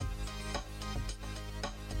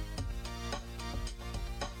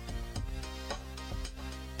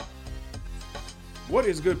What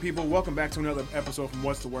is good, people? Welcome back to another episode from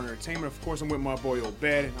What's the Word Entertainment. Of course, I'm with my boy Obed,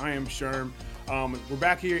 and I am Sherm. We're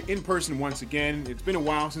back here in person once again. It's been a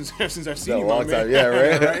while since I've seen you, my man. Yeah,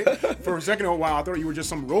 right? Right? For a second, I thought you were just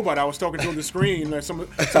some robot I was talking to on the screen, like some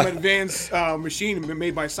advanced machine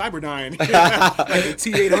made by Cyberdyne, like the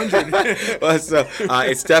T-800. Well, so,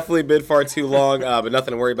 it's definitely been far too long, but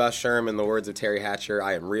nothing to worry about, Sherm. In the words of Terry Hatcher,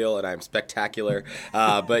 I am real and I am spectacular.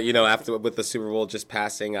 But, after with the Super Bowl just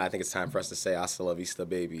passing, I think it's time for us to say hasta la vista,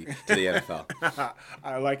 baby, to the NFL.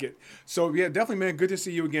 I like it. So, yeah, definitely, man, good to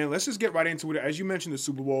see you again. Let's just get right into it. As you mentioned, the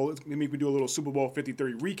Super Bowl, maybe we do a little Super Bowl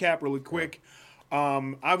 53 recap really quick.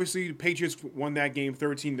 Obviously, the Patriots won that game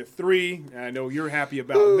 13-3. I know you're happy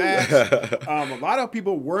about that. A lot of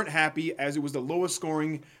people weren't happy as it was the lowest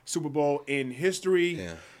scoring Super Bowl in history.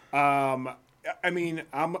 Yeah. I'll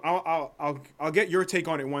get your take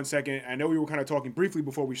on it in 1 second. I know we were kind of talking briefly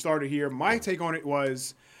before we started here. My take on it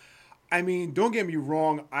was, don't get me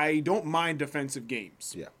wrong, I don't mind defensive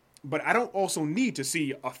games. Yeah. But I don't also need to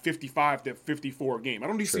see a 55-54 game. I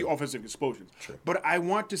don't need to see offensive explosions. True. But I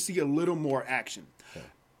want to see a little more action. Yeah.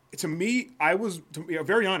 To me, to be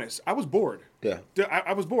very honest, I was bored. Yeah.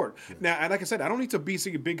 I was bored. Yeah. Now, like I said, I don't need to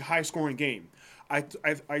see a big, high-scoring game. I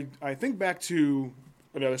think back to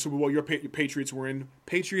the Super Bowl your Patriots were in.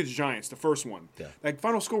 Patriots-Giants, the first one. Yeah.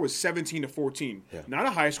 Final score was 17-14. Yeah. Not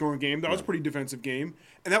a high-scoring game. That was a pretty defensive game.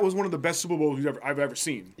 And that was one of the best Super Bowls I've ever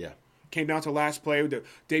seen. Yeah. Came down to last play with the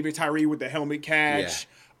David Tyree with the helmet catch.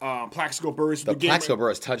 Plaxico Burress. The Plaxico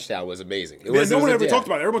Burress touchdown was amazing. No one ever talked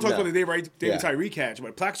about it. Everyone talks about the David Tyree catch,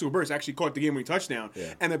 but Plaxico Burress actually caught the game-winning touchdown.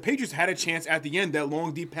 Yeah. And the Patriots had a chance at the end, that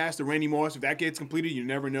long, deep pass to Randy Moss. If that gets completed, you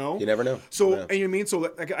never know. You never know. So, and you know what I mean?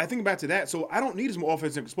 So, I think back to that. So, I don't need as much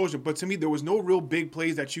offensive explosion, but to me, there was no real big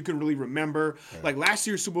plays that you can really remember. Yeah. Like, last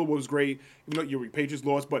year's Super Bowl was great, even though your Patriots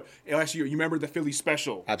lost, but last year, you remember the Philly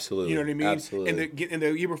special. Absolutely. You know what I mean? Absolutely. And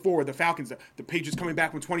the year before, the Falcons, the Patriots coming back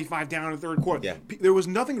from 25 down in the third quarter. Yeah. There was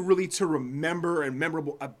nothing really to remember and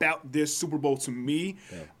memorable about this Super Bowl to me.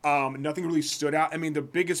 Yeah. Nothing really stood out. The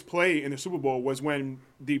biggest play in the Super Bowl was when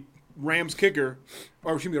the Rams the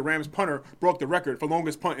Rams punter broke the record for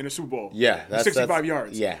longest punt in a Super Bowl. Yeah. That's 65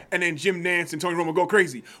 yards. Yeah. And then Jim Nantz and Tony Romo go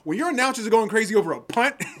crazy. When your announcers are going crazy over a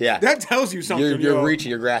punt, that tells you something. You're reaching,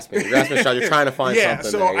 you're grasping. You're trying to find something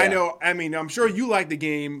so there. Yeah. I know, I'm sure you like the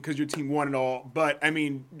game because your team won it all, but,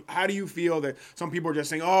 how do you feel that some people are just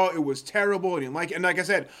saying, oh, it was terrible, I didn't like it? And like I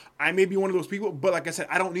said, I may be one of those people, but like I said,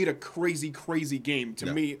 I don't need a crazy, crazy game.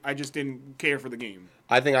 To me, I just didn't care for the game.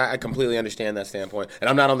 I think I completely understand that standpoint. And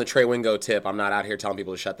I'm not on the Trey Wingo tip. I'm not out here telling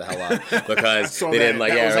people to shut the hell up because they didn't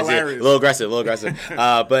like. That was hilarious. A little aggressive.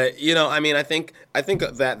 But I think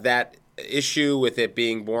that issue with it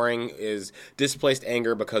being boring is displaced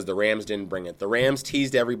anger because the Rams didn't bring it. The Rams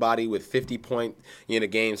teased everybody with 50-point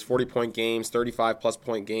games, 40-point games, 35-plus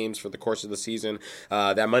point games for the course of the season.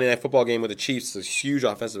 That Monday Night Football game with the Chiefs was a huge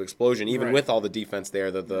offensive explosion, even with all the defense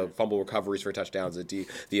there, the fumble recoveries for touchdowns,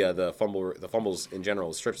 the fumbles in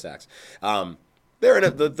general, strip sacks.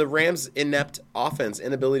 The Rams' inept offense,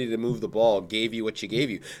 inability to move the ball, gave you what you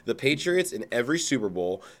gave you. The Patriots, in every Super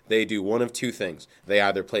Bowl, they do one of two things. They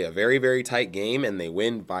either play a very, very tight game and they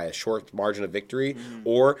win by a short margin of victory,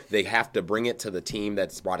 or they have to bring it to the team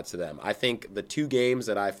that's brought it to them. I think the two games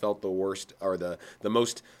that I felt the worst, or the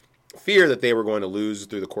most fear that they were going to lose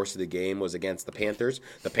through the course of the game, was against the Panthers.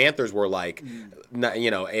 The Panthers were like,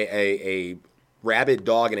 a rabid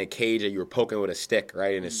dog in a cage that you were poking with a stick,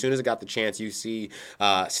 right? And as soon as it got the chance, you see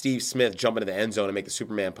Steve Smith jump into the end zone and make the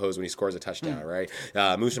Superman pose when he scores a touchdown, right?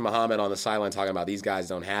 Musa Muhammad on the sideline talking about these guys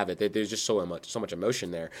don't have it. There's just so much emotion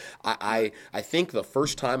there. I think the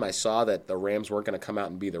first time I saw that the Rams weren't going to come out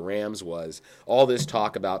and be the Rams was all this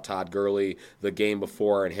talk about Todd Gurley the game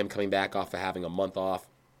before and him coming back off of having a month off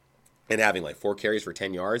and having 4 carries for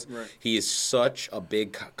 10 yards. Right. He is such a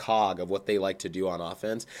big cog of what they like to do on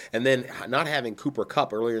offense. And then not having Cooper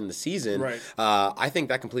Kupp earlier in the season, I think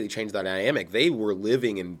that completely changed the dynamic. They were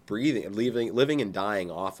living and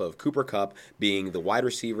dying off of Cooper Kupp being the wide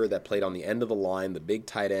receiver that played on the end of the line, the big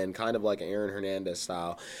tight end, kind of like an Aaron Hernandez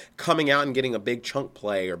style, coming out and getting a big chunk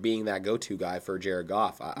play or being that go-to guy for Jared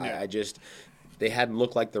Goff. They hadn't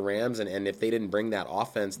looked like the Rams, and if they didn't bring that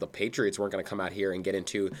offense, the Patriots weren't going to come out here and get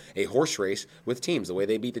into a horse race with teams the way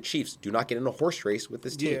they beat the Chiefs. Do not get in a horse race with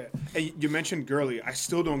this team. Yeah, and you mentioned Gurley. I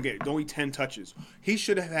still don't get it. Only 10 touches. He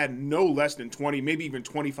should have had no less than 20, maybe even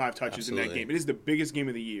 25 touches in that game. It is the biggest game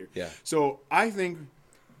of the year. Yeah. So I think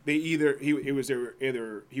they either he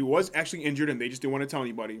was actually injured and they just didn't want to tell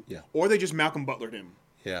anybody, or they just Malcolm Butlered him.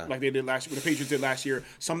 like they did last year. What the Patriots did last year.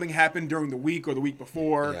 Something happened during the week or the week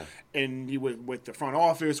before, and with the front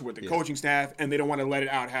office, with the coaching staff, and they don't want to let it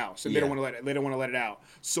out house, and they don't want to let it out.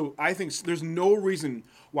 So I think there's no reason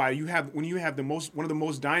why when you have one of the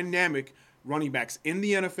most dynamic running backs in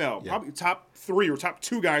the NFL, probably top 3 or top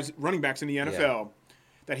 2 guys running backs in the NFL.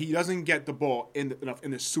 That he doesn't get the ball in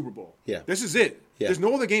the Super Bowl. This is it. There's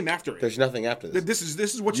no other game after it. There's nothing after this.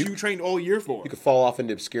 This is what you trained all year for. You could fall off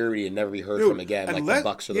into obscurity and never be heard from again, like the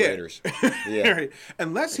Bucs or the Raiders. Right.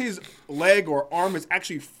 Unless his leg or arm is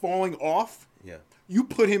actually falling off. You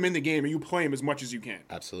put him in the game and you play him as much as you can.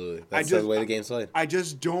 Absolutely. That's the way the game's played. I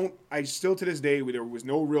still to this day, there was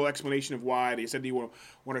no real explanation of why. They said they want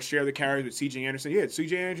to share the carries with C.J. Anderson. Yeah,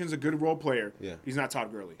 C.J. Anderson's a good role player. Yeah. He's not Todd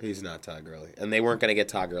Gurley. He's not Todd Gurley. And they weren't going to get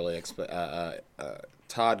Todd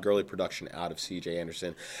Gurley production out of C.J.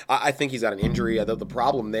 Anderson. I think he's got an injury. The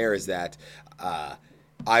problem there is that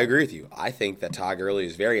I agree with you. I think that Todd Gurley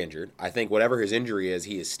is very injured. I think whatever his injury is,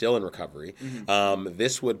 he is still in recovery.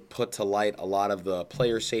 This would put to light a lot of the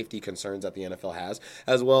player safety concerns that the NFL has,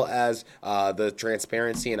 as well as the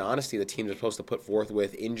transparency and honesty the teams are supposed to put forth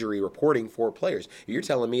with injury reporting for players. You're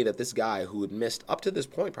telling me that this guy who had missed up to this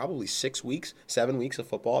point probably 7 weeks of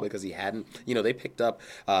football because he hadn't, they picked up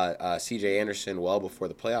C.J. Anderson well before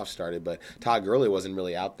the playoffs started, but Todd Gurley wasn't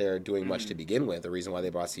really out there doing much to begin with, the reason why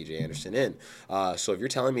they brought C.J. Anderson in. So if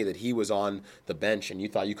you're telling me that he was on the bench and you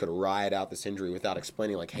thought you could ride out this injury without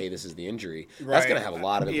explaining, like, hey, this is the injury, that's going to have a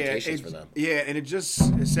lot of implications for them. Yeah, and it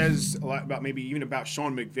says a lot about maybe even about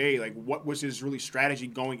Sean McVay, like what was his really strategy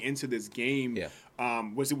going into this game?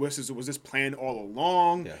 Was this planned all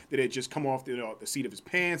along? Did it just come off the seat of his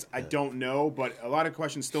pants? I don't know, but a lot of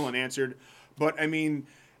questions still unanswered. But I mean,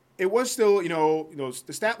 it was still,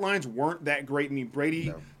 the stat lines weren't that great. I mean,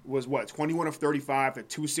 Brady was 21 of 35 at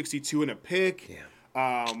 262 and a pick.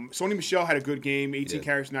 Sony Michel had a good game, 18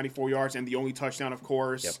 carries, 94 yards, and the only touchdown, of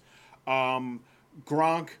course.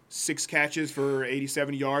 Gronk, 6 catches for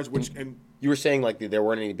 87 yards, and you were saying like there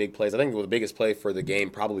weren't any big plays. I think the biggest play for the game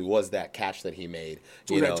probably was that catch that he made.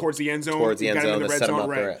 Towards the end zone. Towards the end zone, the red set zone, him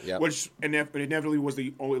up there. Which inevitably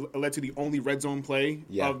led to the only red zone play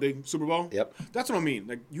of the Super Bowl. That's what I mean.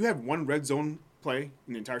 Like, you have one red zone play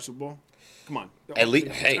in the entire Super Bowl. Come on. At least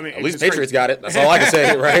Patriots got it. That's all I can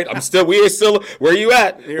say, right? We still, where you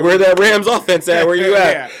at? Where that Rams offense at? Where you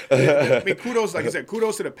at? I mean, kudos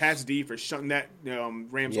to the Pats D for shutting that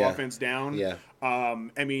Rams offense down.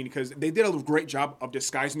 I mean, because they did a great job of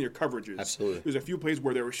disguising their coverages. Absolutely. There's a few plays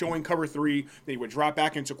where they were showing cover 3, they would drop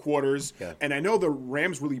back into quarters. And I know the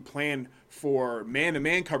Rams really planned for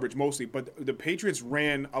man-to-man coverage mostly, but the Patriots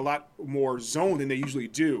ran a lot more zone than they usually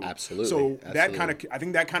do. Absolutely. So I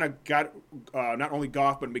think that kind of got not only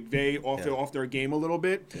Goff but McVay off their game a little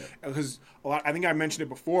bit, because I think I mentioned it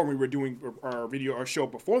before when we were doing our show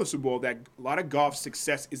before the Super Bowl, that a lot of Goff's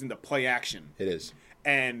success is in the play action. It is.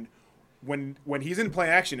 And when he's in play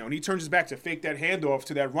action and he turns his back to fake that handoff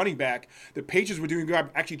to that running back, the Patriots were doing good,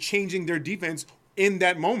 actually changing their defense in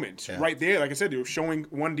that moment, right there. Like I said, they were showing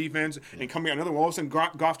one defense and coming out another one. All of a sudden,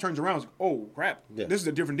 Goff turns around and is like, oh, crap, this is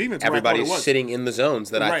a different defense. Everybody's sitting in the zones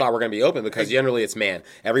that I thought were going to be open, because generally it's man.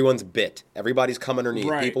 Everyone's bit. Everybody's come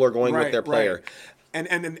underneath. People are going with their player. And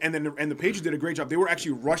the Patriots did a great job. They were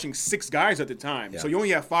actually rushing 6 guys at the time. So you only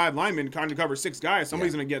have 5 linemen trying to cover 6 guys.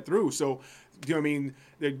 Somebody's going to get through. So, you know what I mean?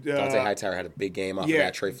 Dante Hightower had a big game off of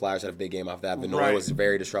that. Trey Flowers had a big game off of that. Benoit was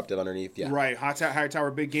very disruptive underneath. Right.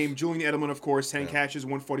 Hightower, big game. Julian Edelman, of course, 10 catches,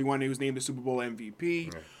 141. He was named the Super Bowl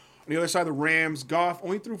MVP. On the other side, the Rams, Goff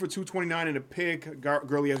only threw for 229 and a pick.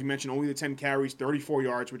 Gurley, as you mentioned, only the 10 carries, 34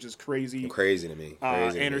 yards, which is crazy. Crazy to me.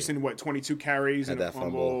 Anderson, 22 carries and a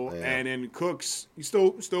fumble. And then Cooks, he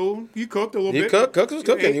cooked a little bit. Cooks was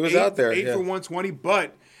cooking. He was out there. 8 for 120,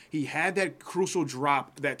 but he had that crucial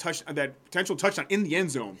drop, that potential touchdown in the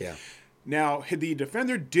end zone. Now, the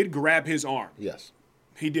defender did grab his arm. Yes.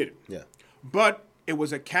 He did. But it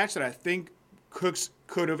was a catch that I think Cooks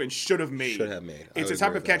could have and should have made. It's a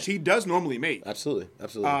type of catch he does normally make. Absolutely.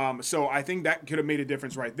 So I think that could have made a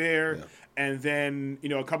difference right there. And then,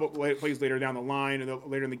 a couple plays later down the line,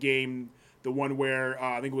 later in the game, the one where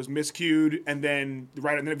I think it was miscued, and then the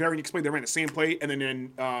very next play they ran the same play, and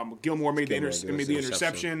then Gilmore made the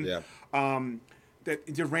interception. That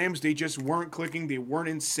the Rams, they just weren't clicking. They weren't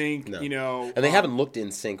in sync. And they haven't looked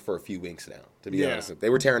in sync for a few weeks now. To be honest,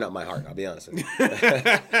 they were tearing up my heart. I'll be honest with you.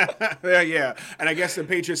 And I guess the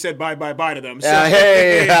Patriots said bye to them. So.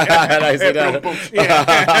 Hey, I said that.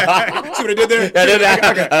 See what I did there?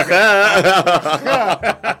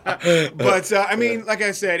 But I mean, like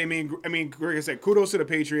I said, like I said, kudos to the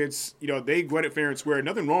Patriots. They went it fair and square.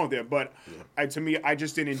 Nothing wrong with it. But to me, I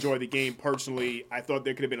just didn't enjoy the game personally. I thought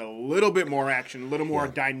there could have been a little bit more action, a little more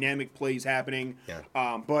dynamic plays happening.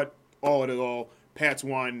 Yeah. But all in all, Pats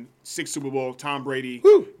won 6 Super Bowl. Tom Brady,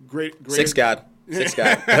 Woo! great, Six God. Greatest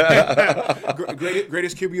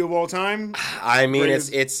QB of all time. I mean,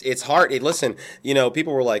 it's hard. Listen,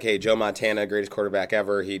 people were like, "Hey, Joe Montana, greatest quarterback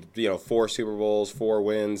ever. He, 4 Super Bowls, 4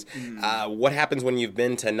 wins." What happens when you've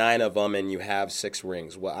been to 9 of them and you have 6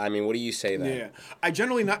 rings? Well, I mean, what do you say then? Yeah, I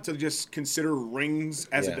generally not to just consider rings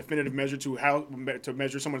as a definitive measure to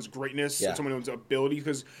measure someone's greatness, or someone's ability,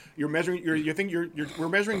 because you're measuring. We're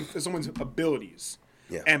measuring someone's abilities.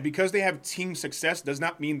 Yeah. And because they have team success does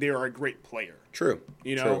not mean they are a great player. True.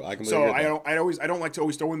 True. I don't like to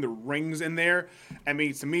always throw in the rings in there. I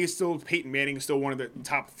mean, to me, it's still Peyton Manning is still one of the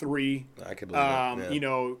top 3. I could believe that.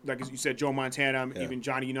 Yeah. Like you said, Joe Montana, even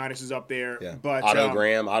Johnny Unitas is up there. Yeah. But Otto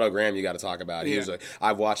Graham, you got to talk about.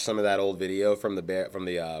 I've watched some of that old video from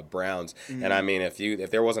the Browns, and I mean,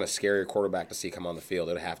 if there wasn't a scarier quarterback to see come on the field,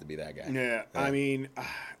 it would have to be that guy. Yeah. I mean,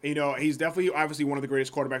 he's definitely obviously one of the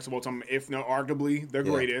greatest quarterbacks of all time, if not arguably the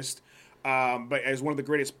greatest. But as one of the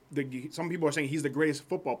greatest, some people are saying he's the greatest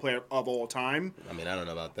football player of all time. I mean, I don't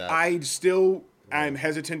know about that. I'm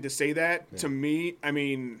hesitant to say that. Yeah. To me, I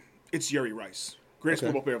mean, it's Jerry Rice, greatest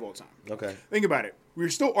football player of all time. Okay. Think about it. We're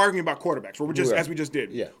still arguing about quarterbacks. As we just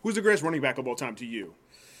did. Yeah. Who's the greatest running back of all time to you?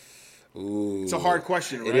 Ooh, it's a hard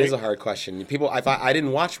question, right? It is a hard question. I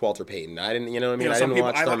didn't watch Walter Payton. I didn't, I didn't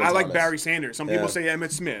watch Thurman I like Thomas. Barry Sanders. Some people say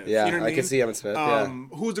Emmitt Smith. Yeah, you know what I mean? can see Emmitt Smith.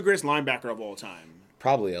 Who's the greatest linebacker of all time?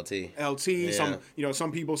 Probably LT. Yeah.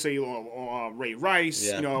 Some people say Ray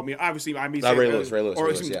Rice. Yeah. Obviously I mean Ray Lewis. Ray Lewis.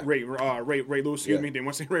 Excuse me. Didn't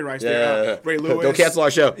want to say Ray Rice there. Ray Lewis. Don't cancel our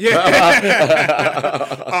show. Yeah.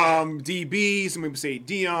 DB. Some people say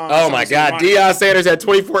Deion. Oh my God, Deion Sanders had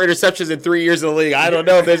 24 interceptions in 3 years in the league. I don't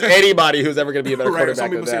know if there's anybody who's ever going to be a better quarterback Some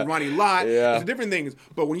people than that. say Ronnie Lott. Yeah. There's different things.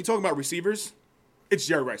 But when you talk about receivers, it's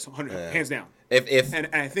Jerry Rice, hands down. And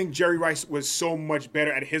I think Jerry Rice was so much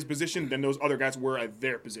better at his position than those other guys were at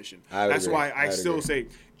their position. That's why I still say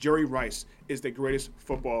Jerry Rice is the greatest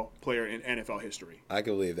football player in NFL history. I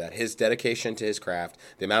can believe that. His dedication to his craft,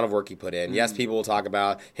 the amount of work he put in. Yes, people will talk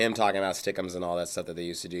about him talking about stick'ems and all that stuff that they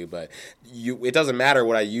used to do, but it doesn't matter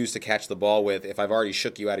what I use to catch the ball with. If I've already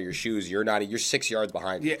shook you out of your shoes, you're 6 yards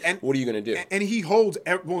behind me. And what are you going to do? And he holds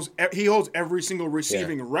every single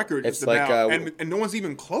receiving record. It's like and no one's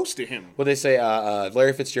even close to him. Well, they say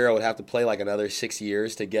Larry Fitzgerald would have to play like another 6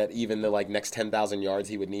 years to get even the next 10,000 yards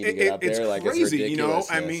he would need to get out there. It's like crazy, it's ridiculous.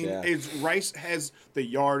 It's Rice has the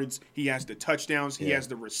yards, he has the touchdowns, he has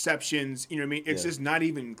the receptions. You know what I mean? It's just not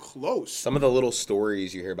even close. Some of the little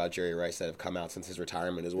stories you hear about Jerry Rice that have come out since his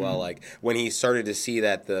retirement as well, like when he started to see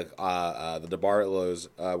that the DeBartolos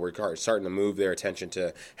were starting to move their attention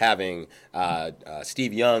to having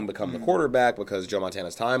Steve Young become the quarterback because Joe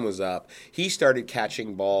Montana's time was up, he started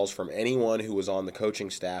catching balls from anyone who was on the coaching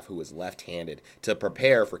staff who was left-handed to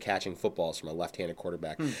prepare for catching footballs from a left-handed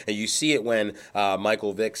quarterback. And you see it when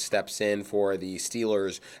Michael Vick steps in for the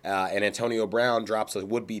Steelers and Antonio Brown drops a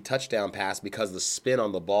would-be touchdown pass because the spin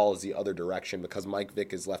on the ball is the other direction because Mike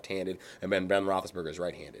Vick is left-handed and Ben Roethlisberger is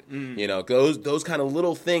right-handed. Those kind of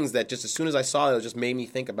little things that just as soon as I saw it just made me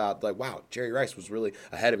think about like, wow, Jerry Rice was really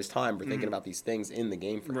ahead of his time for thinking about these things in the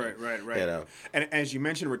game for him. Right. And as you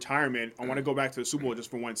mentioned retirement, I want to go back to the Super Bowl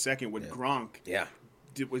just for 1 second with Gronk. Yeah.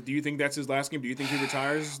 Do you think that's his last game? Do you think he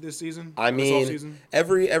retires this season? I mean,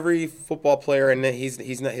 every football player, and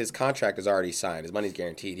he's not, his contract is already signed. His money's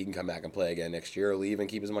guaranteed. He can come back and play again next year, or leave and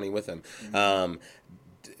keep his money with him.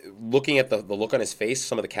 Looking at the look on his face,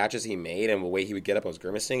 some of the catches he made, and the way he would get up and was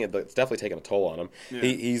grimacing, it's definitely taken a toll on him. Yeah.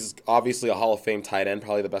 He's obviously a Hall of Fame tight end,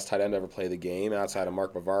 probably the best tight end to ever play the game outside of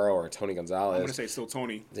Mark Bavaro or Tony Gonzalez. I'm going to say still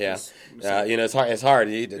Tony. Yeah. It's hard.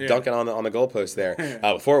 Dunking on the goalpost there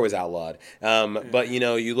before it was outlawed. But,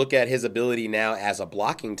 you look at his ability now as a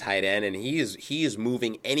blocking tight end, and he is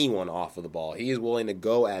moving anyone off of the ball. He is willing to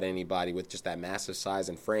go at anybody with just that massive size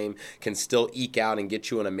and frame, can still eke out and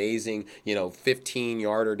get you an amazing,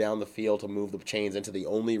 15-yarder down the field to move the chains into the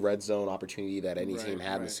only red zone opportunity that any team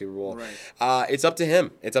had in the Super Bowl. Right. It's up to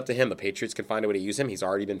him. The Patriots can find a way to use him. He's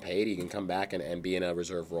already been paid. He can come back and be in a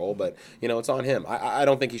reserve role, but it's on him. I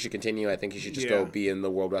don't think he should continue. I think he should just go be in the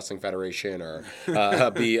World Wrestling Federation or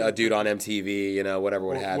be a dude on MTV, whatever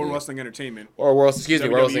would have you. World Wrestling Entertainment. Or World Wrestling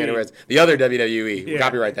Entertainment. The other WWE. Yeah.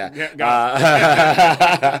 Copyright that.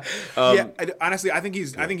 Honestly, I think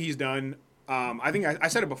he's done. I think I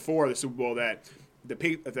said it before the Super Bowl that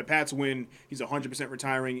if the Pats win, he's 100%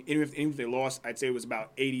 retiring. Even if they lost, I'd say it was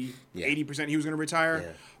about 80% he was going to retire.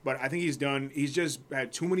 Yeah. But I think he's done. He's just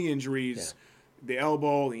had too many injuries. Yeah. The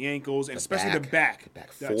elbow, the ankles, and especially the back. I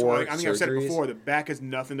think I've said it before. The back is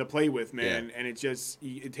nothing to play with, man, and it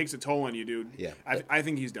takes a toll on you, dude. Yeah, I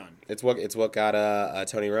think he's done. It's what got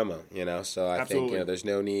Tony Romo, So I think there's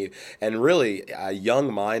no need, and really a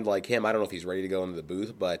young mind like him. I don't know if he's ready to go into the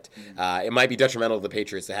booth, but it might be detrimental to the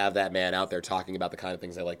Patriots to have that man out there talking about the kind of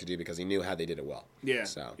things they like to do because he knew how they did it well. Yeah.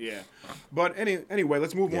 So yeah, but anyway,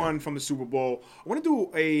 let's move on from the Super Bowl. I want to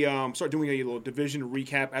do start doing a little division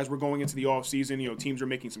recap as we're going into the offseason. Teams are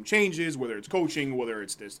making some changes, whether it's coaching, whether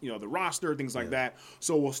it's this, the roster, things like that.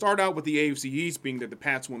 So we'll start out with the AFC East, being that the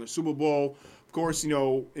Pats won the Super Bowl. Of course, and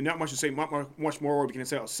not much to say, much more we can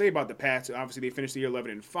say about the Pats. Obviously, they finished the year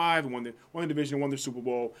 11-5 and won the division, won the Super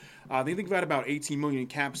Bowl. They think about $18 million in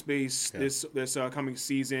cap space this coming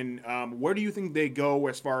season. Where do you think they go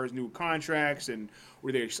as far as new contracts, and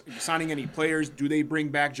were they signing any players? Do they bring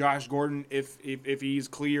back Josh Gordon if he's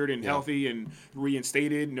cleared and healthy and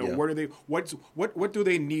reinstated? Where do they what do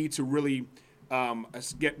they need to really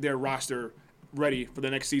get their roster ready for the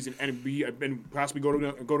next season and possibly go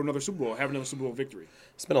to another Super Bowl, have another Super Bowl victory?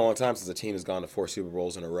 It's been a long time since a team has gone to 4 Super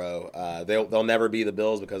Bowls in a row. They'll never be the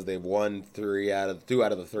Bills because they've won 2 out of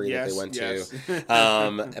the 3 that they went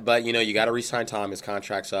to. But you got to re-sign Tom. His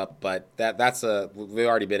contract's up, but we've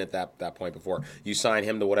already been at that point before. You sign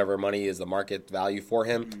him to whatever money is the market value for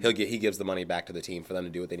him. He gives the money back to the team for them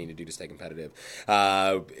to do what they need to do to stay competitive.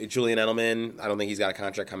 Julian Edelman, I don't think he's got a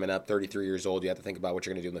contract coming up. 33 years old. You have to think about what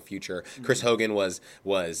you're going to do in the future. Chris Hogan was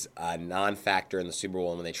a non-factor in the Super Bowl,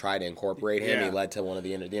 and when they tried to incorporate him, he led to one of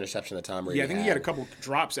the interception that Tom Brady had. I think he had a couple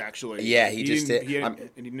drops, actually. Yeah, he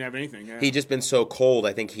didn't have anything. Yeah. He's just been so cold.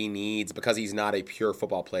 I think he needs, because he's not a pure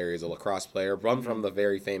football player, he's a lacrosse player, from the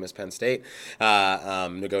very famous Penn State,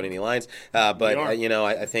 Negotiating Lions. I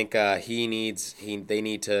think they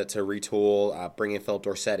need to retool, bring in Philip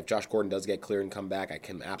Dorsett. If Josh Gordon does get cleared and come back, I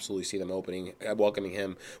can absolutely see them welcoming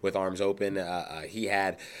him with arms open. He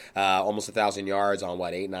had almost 1,000 yards on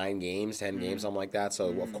 10 games, something like that. So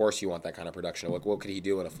of course you want that kind of production. What could he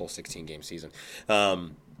do in a full 16-game season? I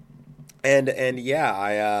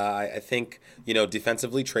think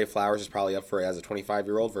defensively, Trey Flowers is probably up as a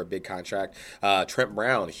 25-year-old for a big contract. Trent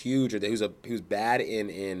Brown, huge. Who's bad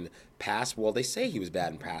in pass. Well, they say he was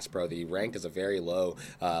bad in pass pro. He ranked as a very low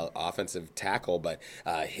offensive tackle, but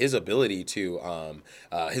his ability to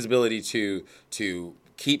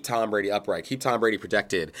keep Tom Brady upright, keep Tom Brady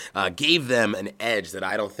protected, gave them an edge that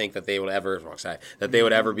I don't think that they would ever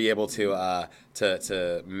be able to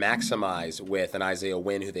maximize with an Isaiah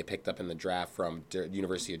Wynn, who they picked up in the draft from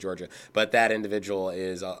University of Georgia. But that individual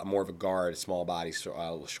is more of a guard, small body,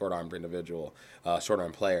 short-armed individual,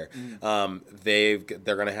 short-arm player. They're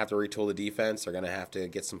going to have to retool the defense. They're going to have to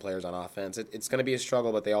get some players on offense. It's going to be a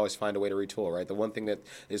struggle, but they always find a way to retool, right? The one thing that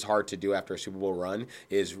is hard to do after a Super Bowl run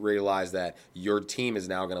is realize that your team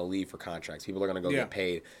is now going to leave for contracts. People are going to go get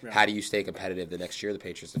paid. Yeah. How do you stay competitive the next year? The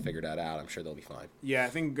Patriots have figured that out. I'm sure they'll be fine. Yeah, I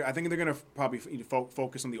think they're going to probably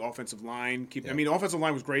focus on the offensive line. I mean, the offensive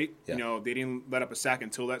line was great. Yeah. They didn't let up a sack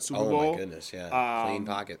until that Super Bowl. Oh my goodness, yeah, clean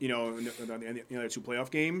pocket. In the other 2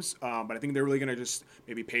 playoff games. But I think they're really going to just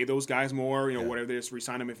maybe pay those guys more. Whatever, they just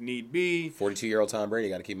re-sign them if need be. 42-year-old Tom Brady,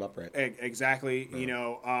 got to keep him upright. Exactly.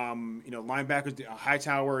 Yeah. Linebackers,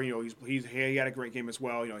 Hightower. He had a great game as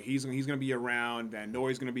well. He's going to be around. Van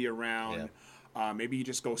Noy's going to be around. Yeah. Maybe you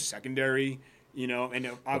just go secondary. And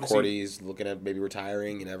obviously McCourty's looking at maybe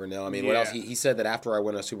retiring. You never know. I mean, what else? He said that after I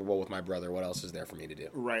win a Super Bowl with my brother, what else is there for me to do?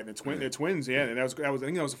 Right, they're twins. Yeah, and I think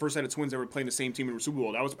that was the first set of twins ever playing the same team in a Super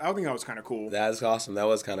Bowl. I think that was kind of cool. That's awesome. That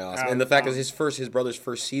was kind of awesome. And the fact that his brother's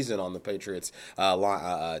first season on the Patriots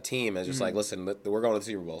team is just like, listen, we're going to the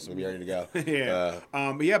Super Bowl, so we'll be ready to go.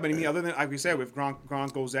 But other than, like we said, if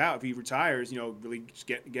Gronk goes out, if he retires, really just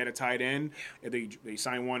get a tight end. If they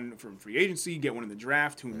sign one from free agency, get one in the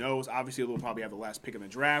draft. Who knows? Obviously, they'll probably have the last pick in the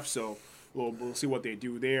draft, so we'll see what they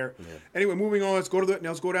do there. Yeah. Anyway, moving on, let's go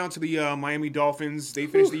down to the Miami Dolphins. They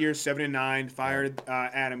finished the year 7-9, fired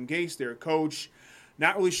Adam Gase, their coach.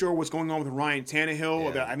 Not really sure what's going on with Ryan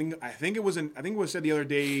Tannehill. Yeah. I think it was said the other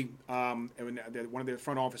day. One of their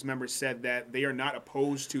front office members said that they are not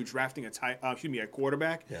opposed to drafting a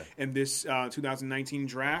quarterback in this 2019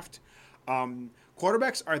 draft.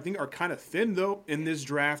 Quarterbacks, I think, are kind of thin, though, in this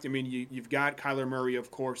draft. I mean, you've got Kyler Murray,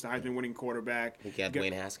 of course, the Heisman-winning quarterback. You got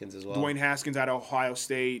Dwayne Haskins as well. Dwayne Haskins out of Ohio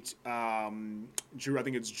State. I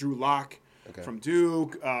think it's Drew Lock from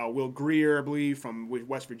Duke. Will Grier, I believe, from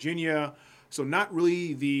West Virginia. So not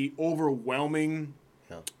really the overwhelming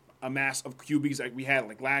a mass of QBs like we had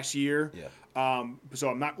like last year. Yeah. So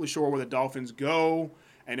I'm not really sure where the Dolphins go.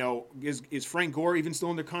 I know is Frank Gore even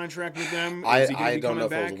still under contract with them? I don't know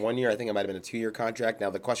if it was 1 year. I think it might have been a 2-year contract. Now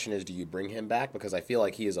the question is, do you bring him back? Because I feel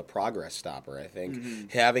like he is a progress stopper. I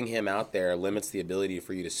think having him out there limits the ability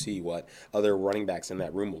for you to see what other running backs in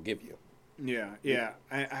that room will give you. Yeah.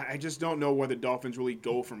 I just don't know where the Dolphins really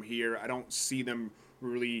go from here. I don't see them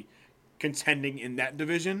really contending in that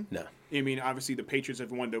division. No. I mean, obviously the Patriots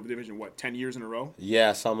have won the division, 10 years in a row?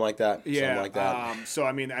 Yeah, something like that. Yeah. Something like that. So,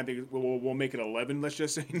 I mean, I think we'll make it 11, let's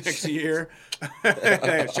just say, next year.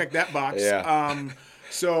 Check that box. Yeah.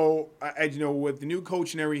 So, with the new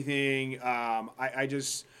coach and everything, I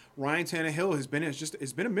just Ryan Tannehill has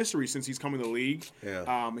been a mystery since he's come in the league.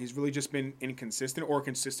 Yeah. He's really just been inconsistent or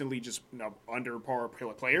consistently just under par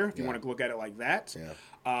player, if you want to look at it like that. Yeah.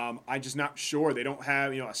 I'm just not sure. They don't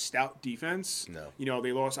have a stout defense. No.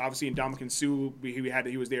 They lost obviously in Ndamukong Suh.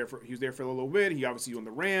 He was there for a little bit. He obviously on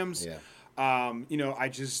the Rams. Yeah. I'm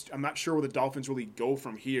not sure where the Dolphins really go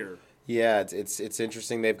from here. Yeah, it's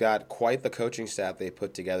interesting. They've got quite the coaching staff they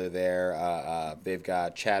put together there. They've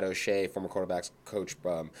got Chad O'Shea, former quarterbacks coach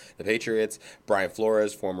from the Patriots, Brian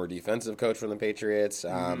Flores, former defensive coach from the Patriots.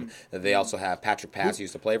 They also have Patrick Pass, who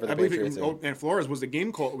used to play for the Patriots. And Flores was the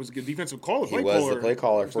defensive caller. He was the play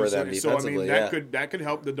caller for them defensively. So I mean, that could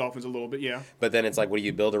help the Dolphins a little bit. Yeah. But then it's like, what do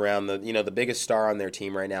you build around the biggest star on their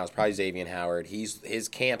team right now is probably Xavier Howard. His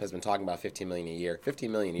camp has been talking about $15 million a year. $15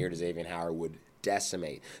 million a year to Xavier Howard would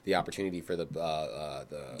decimate the opportunity for the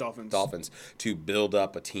Dolphins to build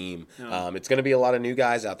up a team. It's going to be a lot of new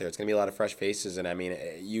guys out there. It's going to be a lot of fresh faces. And I mean,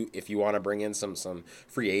 if you want to bring in some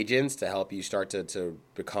free agents to help you start to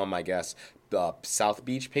become, I guess, South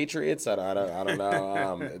Beach Patriots, I don't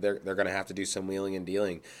know. They're going to have to do some wheeling and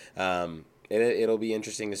dealing. It'll be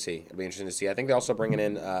interesting to see. I think they're also bringing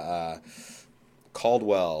in Jim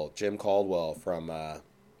Caldwell from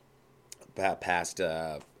past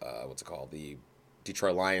what's it called, the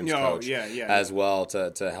Detroit Lions coach, as well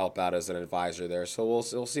to help out as an advisor there. So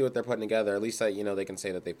we'll see what they're putting together. At least they can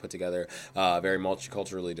say that they put together a very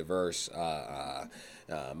multiculturally diverse,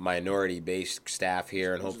 minority-based staff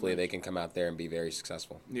here, and hopefully they can come out there and be very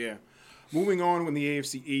successful. Yeah. Moving on with the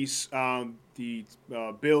AFC East, the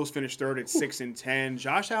Bills finished third at 6-10.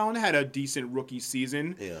 Josh Allen had a decent rookie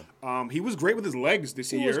season. Yeah. He was great with his legs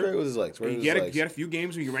this year. He was great with his legs. He had a few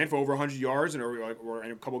games where he ran for over 100 yards, or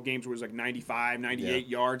in a couple of games where it was like 95, 98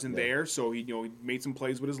 yards in there. So he made some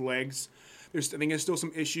plays with his legs. I think there's still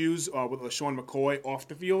some issues with LaShawn McCoy off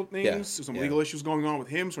the field things. Yeah. So some legal issues going on with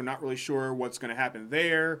him. So we're not really sure what's going to happen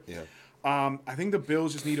there. Yeah. I think the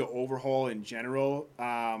Bills just need an overhaul in general.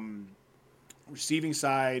 Receiving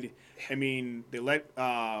side, I mean, they let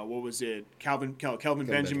Kelvin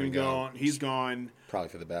Benjamin go. He's gone. Probably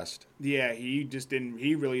for the best. Yeah, he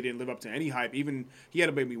really didn't live up to any hype. Even he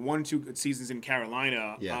had maybe 1-2 good seasons in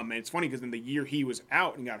Carolina. Yeah. And it's funny because in the year he was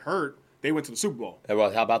out and got hurt, they went to the Super Bowl.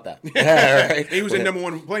 Well, how about that? Right. He was the number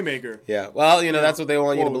one playmaker. Yeah. Well, that's what they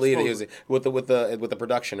want you to believe. That he was with the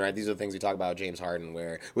production, right? These are the things we talk about with James Harden,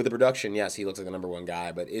 where with the production, yes, he looks like the number one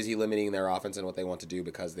guy, but is he limiting their offense and what they want to do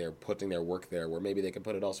because they're putting their work there where maybe they can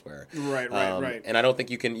put it elsewhere? Right. And I don't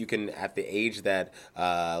think you can at the age that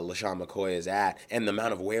LaShawn McCoy is at and the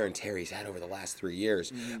amount of wear and tear he's had over the last 3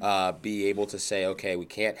 years, be able to say, okay, we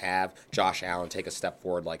can't have Josh Allen take a step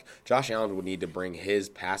forward. Like Josh Allen would need to bring his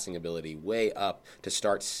passing ability way up to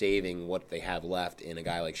start saving what they have left in a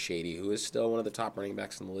guy like Shady, who is still one of the top running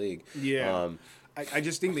backs in the league. Yeah. I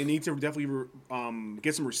just think they need to definitely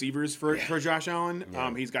get some receivers for Josh Allen. Yeah.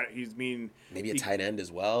 Maybe a tight end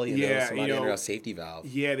as well. Somebody under a safety valve.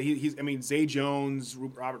 Yeah, Zay Jones,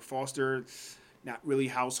 Robert Foster. Not really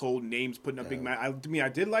household names putting up big match. I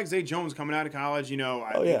did like Zay Jones coming out of college.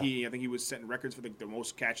 I think he was setting records for the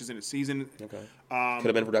most catches in a season. Okay. Could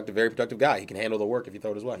have been a very productive guy. He can handle the work if you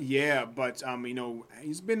throw it his way. Yeah, but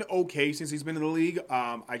he's been okay since he's been in the league.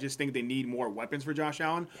 I just think they need more weapons for Josh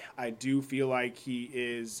Allen. Yeah. I do feel like he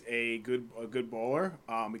is a good bowler.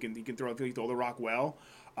 He can throw the rock well.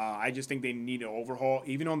 I just think they need an overhaul,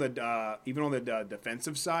 even on the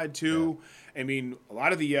defensive side too. Yeah. I mean, a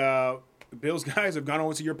lot of the Bills guys have gone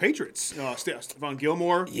over to your Patriots. Stephon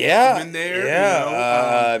Gilmore, has been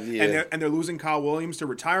there. And they're losing Kyle Williams to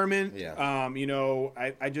retirement. Yeah.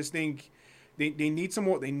 I just think they need some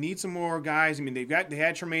more. They need some more guys. I mean, they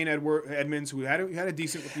had Tremaine Edmonds, who had a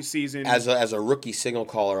decent rookie season as a rookie signal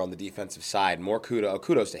caller on the defensive side. More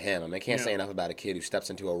kudos to him. I mean, I can't say enough about a kid who steps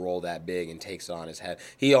into a role that big and takes it on his head.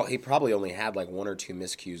 He probably only had like 1 or 2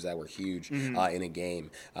 miscues that were huge in a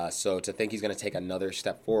game. So to think he's going to take another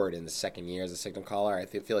step forward in the second year as a signal caller, I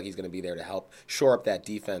feel like he's going to be there to help shore up that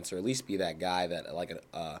defense, or at least be that guy that like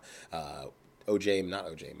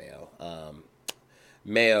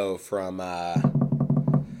Mayo from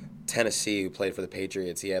Tennessee, who played for the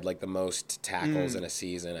Patriots. He had like the most tackles in a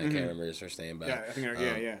season. I can't remember his first name, but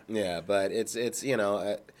yeah. But it's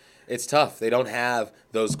it's tough. They don't have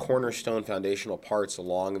those cornerstone foundational parts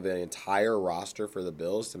along the entire roster for the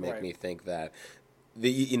Bills to make me think that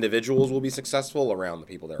the individuals will be successful around the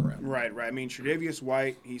people they're around. Right. I mean, Tre'Davious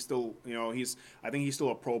White, he's still, I think he's still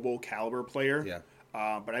a Pro Bowl caliber player. Yeah.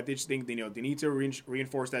 But I just think they need to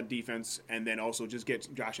reinforce that defense, and then also just get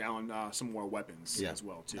Josh Allen some more weapons as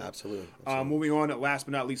well too. Absolutely. Moving on, last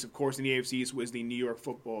but not least, of course, in the AFC East was the New York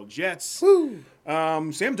Football Jets. Woo!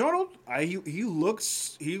 Sam Darnold, he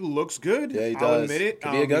looks good. Yeah, he does. I'll admit it.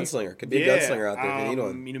 Could be a gunslinger. Could be a gunslinger out there if you need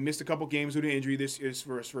one. Missed a couple games due to injury. This is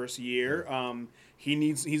for his first year.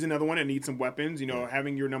 He's another one that needs some weapons.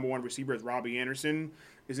 Having your number one receiver as Robbie Anderson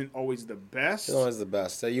isn't always the best. It's always the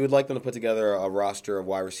best. So you would like them to put together a roster of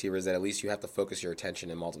wide receivers that at least you have to focus your attention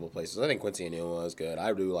in multiple places. I think Quincy Enunwa is good.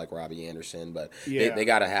 I do like Robbie Anderson, but they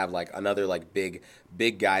got to have like another like big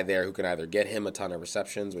guy there who can either get him a ton of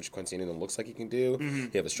receptions, which Quincy Enunwa looks like he can do.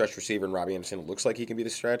 You have a stretch receiver in Robbie Anderson who looks like he can be the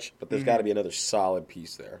stretch, but there's got to be another solid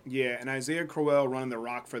piece there. Yeah, and Isaiah Crowell running the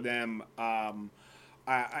rock for them.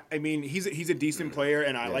 I mean, he's a decent player,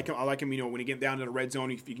 and I like him. I like him. When you get down to the red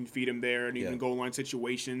zone, if you can feed him there, and you can goal line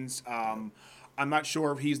situations. I'm not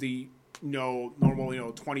sure if he's the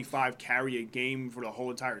normal 25 carry a game for the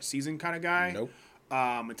whole entire season kind of guy. Nope.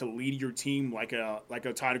 And to lead your team like a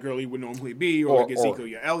Todd Gurley would normally be, or like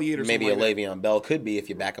Ezekiel Elliott, or maybe something like Le'Veon Bell could be if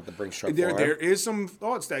you back up the Brinks truck. There is some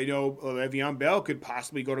thoughts that Le'Veon Bell could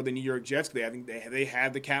possibly go to the New York Jets. I think they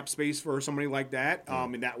have the cap space for somebody like that,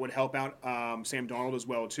 and that would help out Sam Darnold as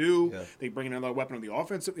well too. Yeah. They bring in another weapon on the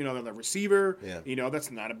offensive, the receiver. Yeah. That's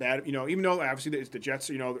not a bad. Even though obviously the Jets,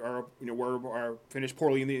 are finished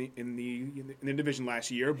poorly in the division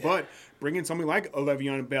last year, but bringing somebody like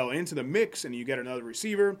Le'Veon Bell into the mix, and you get another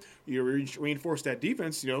receiver, you reinforce that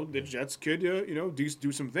defense. The Jets could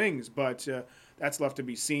do some things, but that's left to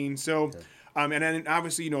be seen. So. And then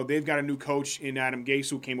obviously, they've got a new coach in Adam Gase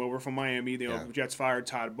who came over from Miami. The Jets fired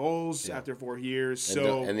Todd Bowles after 4 years.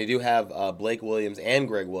 And they do have Blake Williams and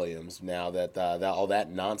Greg Williams now that all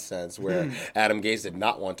that nonsense where Adam Gase did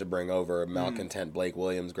not want to bring over malcontent Blake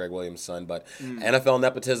Williams, Greg Williams' son. But NFL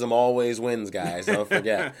nepotism always wins, guys. Don't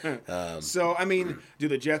forget. So, I mean, are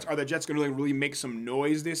the Jets going to really make some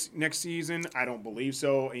noise this next season? I don't believe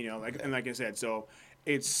so. Like I said, so.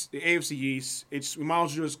 It's the AFC East. We might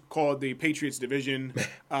as well just call it the Patriots division.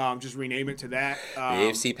 Just rename it to that. The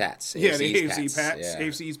AFC Pats. The AFC Pats. Yeah.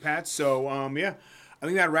 AFC East Pats. So, I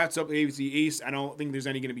think that wraps up the AFC East. I don't think there's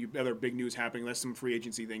any going to be other big news happening unless some free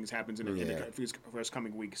agency things happens in the first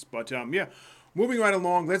coming weeks. But, moving right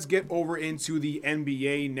along, let's get over into the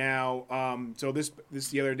NBA now. So this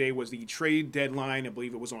the other day was the trade deadline. I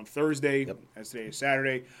believe it was on Thursday, as today is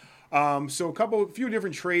Saturday. So a few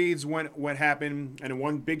different trades what happened, and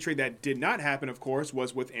one big trade that did not happen, of course,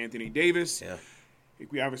 was with Anthony Davis. Yeah.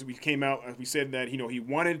 We came out, we said that he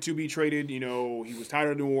wanted to be traded. He was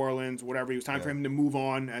tired of New Orleans, whatever. It was time for him to move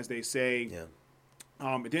on, as they say.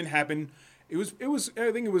 Yeah. It didn't happen. It was.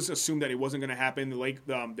 I think it was assumed that it wasn't going to happen.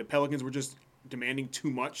 The Pelicans were just demanding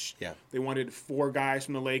too much. Yeah. They wanted 4 guys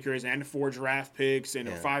from the Lakers and 4 draft picks and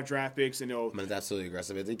 5 draft picks. And it's absolutely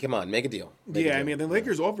aggressive. Come on, make a deal. I mean, the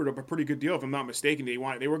Lakers offered up a pretty good deal, if I'm not mistaken. I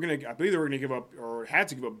believe they were going to give up, or had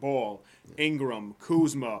to give up Ball, Ingram,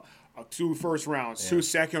 Kuzma, 2 first rounds, 2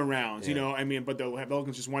 second rounds. But the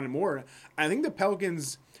Pelicans just wanted more. I think the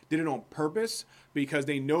Pelicans did it on purpose because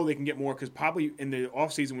they know they can get more, because probably in the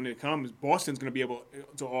offseason when it comes, Boston's going to be able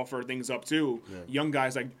to offer things up too. Yeah. Young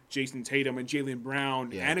guys like Jason Tatum and Jaylen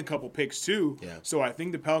Brown and a couple picks too. Yeah. So I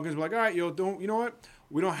think the Pelicans were like, all right, you know what?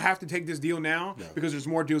 We don't have to take this deal now because there's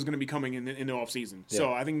more deals going to be coming in the offseason. Yeah.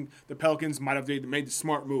 So I think the Pelicans might have made the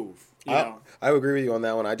smart move. I agree with you on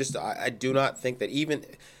that one. I do not think that even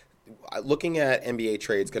 – looking at NBA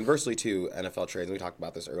trades, conversely to NFL trades, and we talked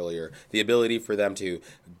about this earlier, the ability for them to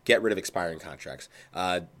get rid of expiring contracts,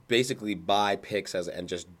 basically buy picks and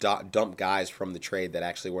just dump guys from the trade that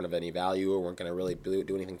actually weren't of any value or weren't going to really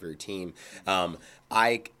do anything for your team.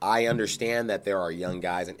 I understand that there are young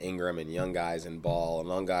guys in Ingram and young guys in Ball and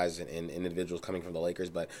young guys and individuals coming from the Lakers,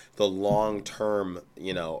 but the long term,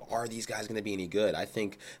 are these guys going to be any good? I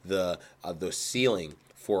think the ceiling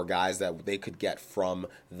for guys that they could get from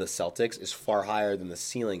the Celtics is far higher than the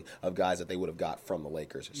ceiling of guys that they would have got from the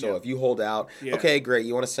Lakers. So if you hold out, okay, great,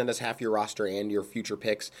 you want to send us half your roster and your future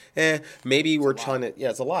picks, maybe we're trying to,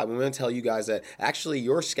 it's a lot. We're going to tell you guys that actually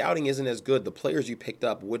your scouting isn't as good. The players you picked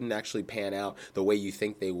up wouldn't actually pan out the way you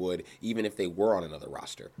think they would, even if they were on another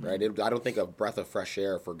roster, right? I don't think a breath of fresh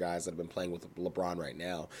air for guys that have been playing with LeBron right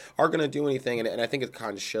now are going to do anything, and I think it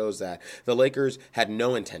kind of shows that the Lakers had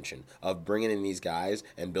no intention of bringing in these guys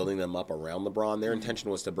and building them up around LeBron. Their intention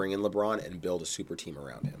was to bring in LeBron and build a super team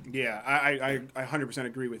around him. Yeah, I 100%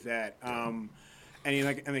 agree with that. And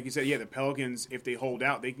like you said, the Pelicans, if they hold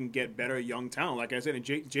out, they can get better young talent. Like I said,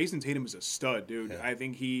 and Jason Tatum is a stud, dude. Yeah. I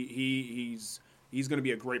think he's going to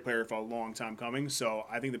be a great player for a long time coming. So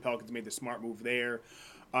I think the Pelicans made the smart move there.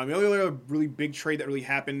 The only other really big trade that really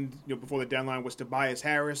happened before the deadline was Tobias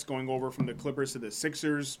Harris going over from the Clippers to the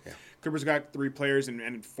Sixers. Yeah. Clippers got 3 players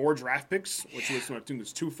and 4 draft picks, which was I think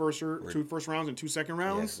there's 2 first rounds and 2 second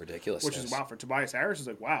rounds. Yeah, ridiculous. Which is wow for Tobias Harris. Is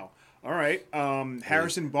like wow. All right.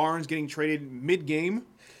 Harrison Barnes getting traded mid-game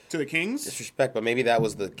to the Kings. Disrespect, but maybe that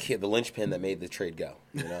was the linchpin that made the trade go.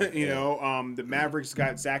 The Mavericks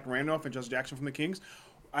got Zach Randolph and Justin Jackson from the Kings.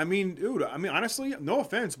 I mean, dude. Honestly, no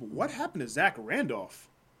offense, but what happened to Zach Randolph?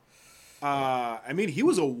 He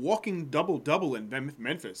was a walking double-double in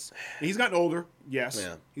Memphis. He's gotten older, yes.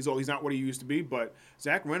 Yeah. He's old. He's not what he used to be, but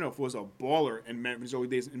Zach Randolph was a baller in his early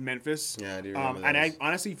days in Memphis. Yeah, I do remember and I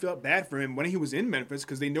honestly felt bad for him when he was in Memphis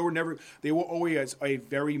because they were always a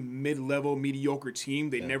very mid-level, mediocre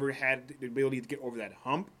team. They never had the ability to get over that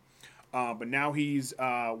hump. But now he's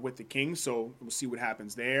with the Kings, so we'll see what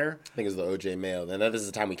happens there. I think it's the O.J. Mayo. And this is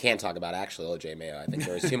the time we can't talk about actually O.J. Mayo. I think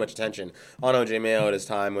there was too much attention on O.J. Mayo at his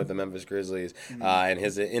time with the Memphis Grizzlies and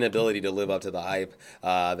his inability to live up to the hype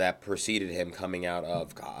that preceded him coming out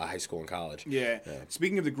of high school and college. Yeah.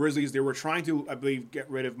 Speaking of the Grizzlies, they were trying to, I believe, get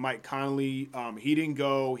rid of Mike Conley. He didn't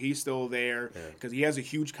go. He's still there because he has a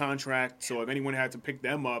huge contract. So if anyone had to pick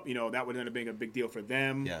them up, that would end up being a big deal for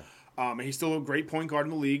them. Yeah. And he's still a great point guard in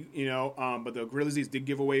the league, but the Grizzlies did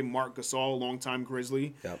give away Marc Gasol, longtime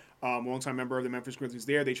Grizzly, longtime member of the Memphis Grizzlies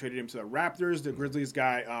there. They traded him to the Raptors. The Grizzlies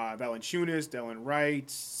got Valanciunas, Delon Wright,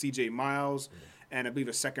 C.J. Miles, and I believe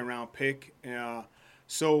a second-round pick.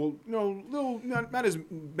 So, not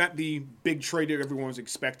the big trade that everyone was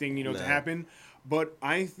expecting, to happen. But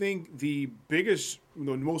I think the biggest,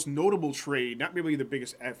 the most notable trade, not really the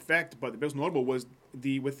biggest effect, but the most notable was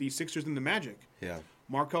with the Sixers and the Magic. Yeah.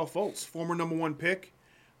 Markelle Fultz, former number 1 pick,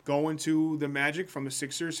 going to the Magic from the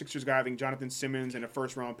Sixers. Sixers got, I think, Jonathan Simmons and a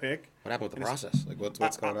first-round pick. What happened with the process? Like,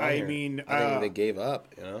 what's going on here? I think they gave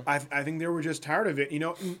up, I think they were just tired of it.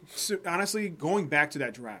 So honestly, going back to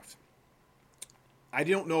that draft, I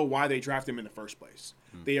don't know why they drafted him in the first place.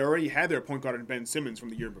 They already had their point guard in Ben Simmons from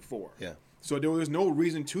the year before. Yeah. So there was no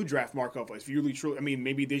reason to draft Markelle Fultz. If you really truly,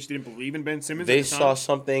 maybe they just didn't believe in Ben Simmons. They saw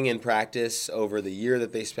something in practice over the year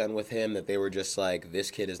that they spent with him that they were just like, this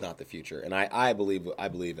kid is not the future. And I believe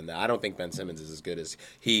in that. I don't think Ben Simmons is as good as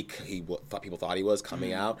he thought people thought he was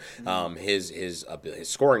coming out. His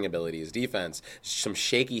scoring ability, his defense, some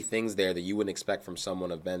shaky things there that you wouldn't expect from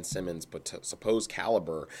someone of Ben Simmons, but supposed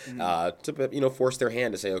caliber to force their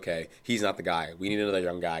hand to say, okay, he's not the guy. We need another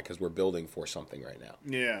young guy because we're building for something right now.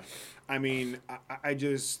 Yeah. I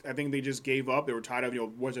think they just gave up. They were tired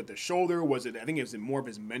of, was it the shoulder? I think it was more of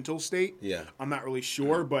his mental state. Yeah. I'm not really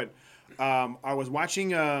sure, but I was watching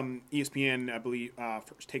ESPN, I believe,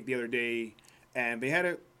 First Take the other day, and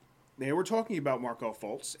they were talking about Markelle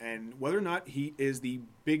Fultz and whether or not he is the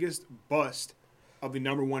biggest bust of the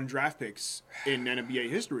number 1 draft picks in NBA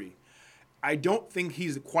history. I don't think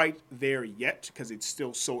he's quite there yet because it's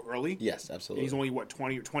still so early. Yes, absolutely. He's only,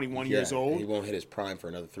 20 or 21 years old? He won't hit his prime for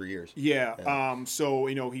another 3 years. Yeah. So,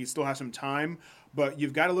 he still has some time. But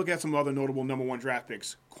you've got to look at some other notable number 1 draft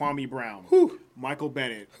picks. Kwame Brown. Michael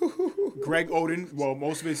Bennett. Greg Oden. Well,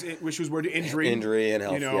 most of his issues were the injury. Injury and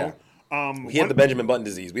health, He had the Benjamin Button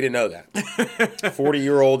disease. We didn't know that.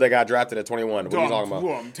 40-year-old that got drafted at 21. What are you talking about?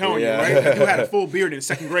 Well, I'm telling you, right? The dude had a full beard in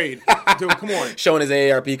second grade. Dude, come on. Showing his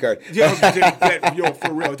AARP card. Yo,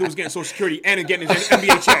 for real. Dude was getting Social Security and getting his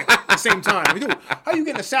NBA check at the same time. I mean, dude, how are you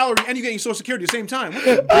getting a salary and you getting Social Security at the same time? What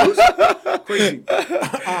the crazy.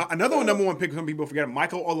 Another one, number one pick, some people forget,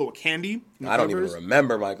 Michael Olowokandi. I don't even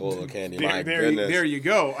remember Michael Olowokandi. My goodness. There you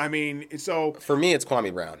go. I mean, so. For me, it's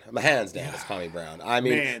Kwame Brown. My hands down, it's Kwame Brown. I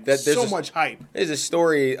mean, man, there's so much hype. There's a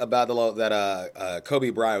story about that Kobe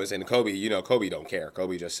Bryant was saying. Kobe don't care.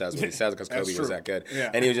 Kobe just says what he says because Kobe was that good. Yeah.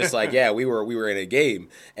 And he was just like, yeah, we were in a game,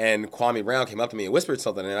 and Kwame Brown came up to me and whispered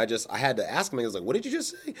something, and I had to ask him. He was like, what did you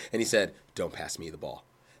just say? And he said, don't pass me the ball.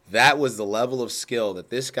 That was the level of skill that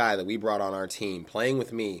this guy that we brought on our team, playing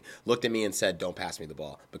with me, looked at me and said, don't pass me the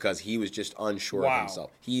ball, because he was just unsure of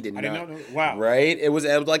himself. He did not. Didn't know. Wow. Right? It was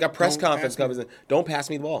like a press conference. Don't pass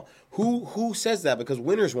me the ball. Who says that? Because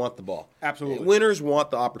winners want the ball. Absolutely. Winners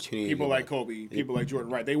want the opportunity. People like Kobe, people like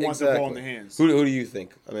Jordan, right? They want the ball in their hands. Who do you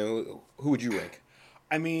think? I mean, who would you rank?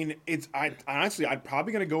 I mean, honestly, I'd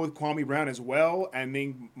probably going to go with Kwame Brown as well. I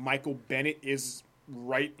think Michael Bennett is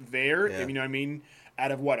right there. Yeah. You know what I mean?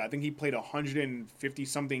 Out of what? I think he played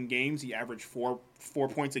 150-something games. He averaged four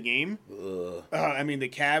points a game. I mean, the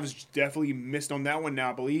Cavs definitely missed on that one. Now,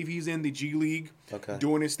 I believe he's in the G League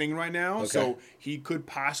doing his thing right now. Okay. So he could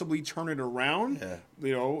possibly turn it around. Yeah.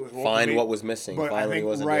 You know, find what was missing. But find I think,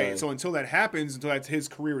 what wasn't right. doing. So until that happens, until his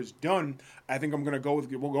career is done, I think we'll go with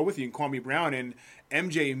you and Kwame Brown. And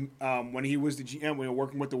MJ, when he was the GM, when we were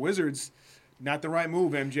working with the Wizards, not the right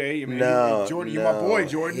move, MJ. I mean, Jordan, you're my boy,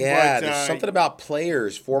 Jordan. Yeah, but, there's something about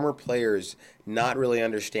former players, not really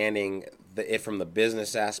understanding it from the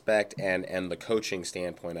business aspect and the coaching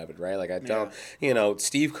standpoint of it, right? Like, I don't,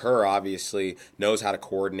 Steve Kerr obviously knows how to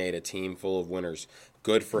coordinate a team full of winners.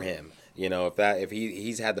 Good for him. You know, if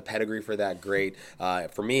he's had the pedigree for that, great.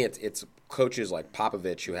 For me, it's coaches like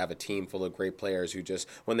Popovich who have a team full of great players who just,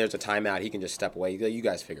 when there's a timeout, he can just step away. You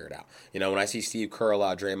guys figure it out. You know, when I see Steve Kerr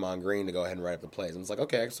allow Draymond Green to go ahead and write up the plays, I'm just like,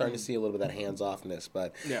 okay, I'm starting to see a little bit of that hands-offness.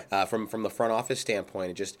 But from the front office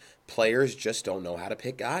standpoint, players just don't know how to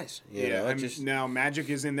pick guys. You know, now Magic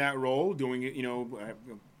is in that role, doing it,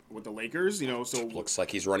 with the Lakers, so looks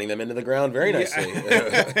like he's running them into the ground very nicely.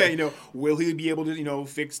 Will he be able to,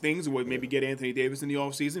 fix things? Or maybe get Anthony Davis in the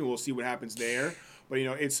offseason? We'll see what happens there. But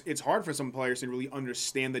it's hard for some players to really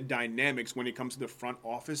understand the dynamics when it comes to the front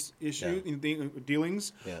office issue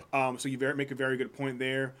dealings. Yeah. So you make a very good point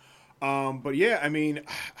there. But yeah, I mean,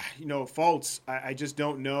 Fultz, I just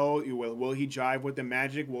don't know. Will he jive with the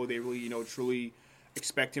Magic? Will they really, truly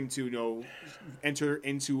expect him to, enter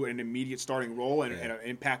into an immediate starting role and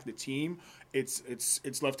impact the team?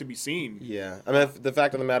 It's left to be seen. Yeah, I mean, the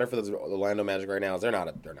fact of the matter for the Orlando Magic right now is they're not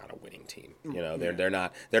a winning team. They're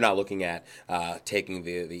not looking at taking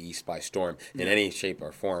the East by storm in any shape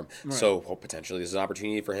or form. Right. So potentially this is an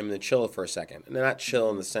opportunity for him to chill for a second, and not chill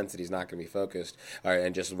in the sense that he's not going to be focused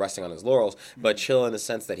and just resting on his laurels, but chill in the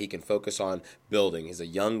sense that he can focus on building. He's a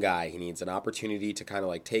young guy. He needs an opportunity to kind of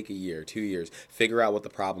like take a year, 2 years, figure out what the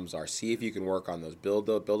problems are, see if you can work on those, build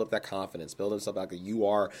up that confidence, build himself back. You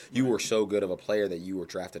were so good of a player that you were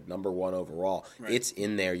drafted number 1 overall. Right. It's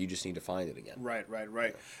in there. You just need to find it again.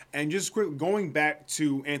 Right. And just quick, going back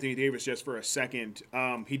to Anthony Davis just for a second,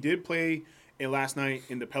 he did play last night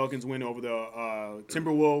in the Pelicans win over the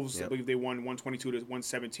Timberwolves. Yep. I believe they won 122 to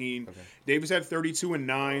 117. Okay. Davis had 32 and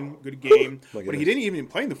 9, good game, but he didn't even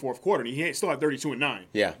play in the fourth quarter. He still had 32 and 9.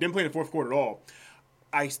 Yeah, didn't play in the fourth quarter at all.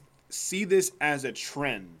 I see this as a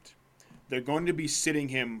trend. They're going to be sitting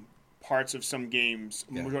him parts of some games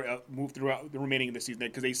move throughout the remaining of the season,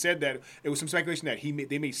 because they said that it was some speculation that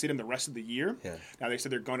they may sit him the rest of the year. Yeah. Now they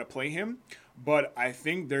said they're going to play him, but I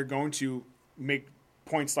think they're going to make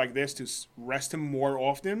points like this to rest him more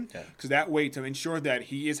often, because that way, to ensure that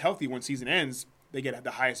he is healthy when season ends, they get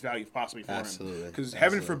the highest value possibly for him. Because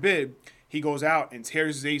heaven forbid he goes out and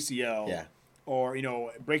tears his ACL or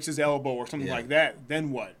breaks his elbow or something like that, then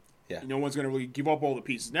what? Yeah. No one's going to really give up all the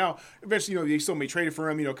pieces. Now, eventually, they still may trade it for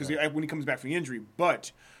him, because when he comes back from the injury.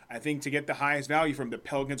 But I think to get the highest value from him, the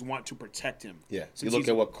Pelicans want to protect him. Yeah. You look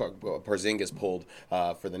at what Porzingis pulled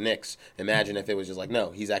for the Knicks. Imagine if it was just like,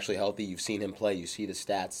 no, he's actually healthy. You've seen him play. You see the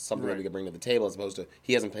stats. Something that we could bring to the table, as opposed to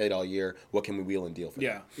he hasn't played all year. What can we wheel and deal for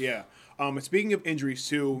him? Yeah. Speaking of injuries,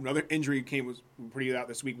 too, another injury was pretty out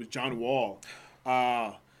this week was John Wall.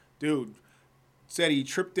 Dude. Said he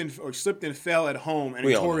slipped and fell at home and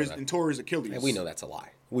tore his Achilles. And we know that's a lie.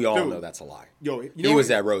 We all Dude. know that's a lie. Yo, you he know was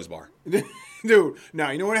what- at Rose Bar. Dude,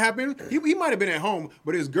 now you know what happened? He might have been at home,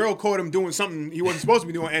 but his girl caught him doing something he wasn't supposed to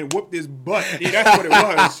be doing and whooped his butt. Yeah, that's what it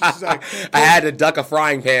was. She's like, I had to duck a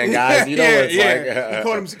frying pan, guys. You know what it's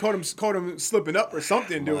like. He caught him slipping up or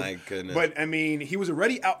something, dude. My goodness. But I mean, he was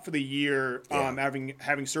already out for the year,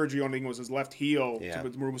 having surgery on, I think it was his left heel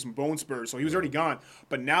to remove some bone spurs. So he was already gone.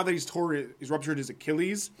 But now that he's ruptured his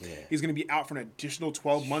Achilles, he's going to be out for an additional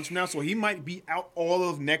 12 months from now. So he might be out all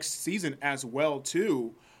of next season as well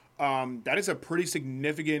too. That is a pretty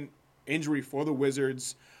significant injury for the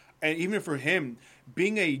Wizards, and even for him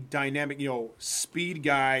being a dynamic, speed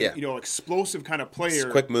guy, explosive kind of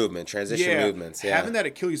player, Quick movement, transition movements. Yeah, having that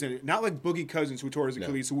Achilles in it, not like Boogie Cousins who tore his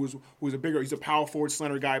Achilles, who was he's a power forward,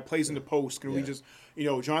 slender guy, plays in the post, can we just,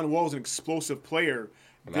 John Wall's an explosive player.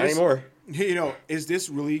 Not anymore. Do you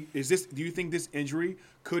think this injury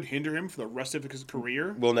could hinder him for the rest of his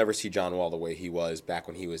career? We'll never see John Wall the way he was back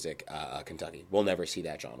when he was at Kentucky. We'll never see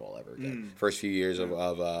that John Wall ever again. First few years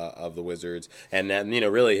of the Wizards, and then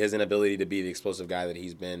really his inability to be the explosive guy that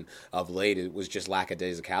he's been of late, it was just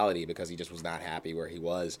lackadaisicality because he just was not happy where he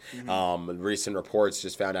was. Recent reports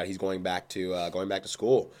just found out he's going back to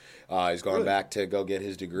school. He's going back to go get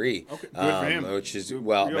his degree. Okay, good for him. Which is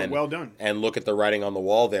well done. And look at the writing on the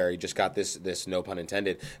wall there. He just got this no pun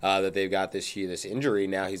intended, that they've got this injury.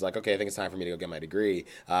 Now he's like, okay, I think it's time for me to go get my degree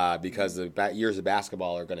because the years of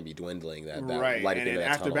basketball are going to be dwindling. Right, and then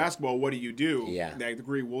after tunnel. Basketball, what do you do? Yeah. That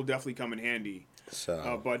degree will definitely come in handy.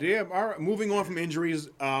 So, but yeah, all right, moving on from injuries.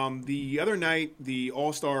 The other night, the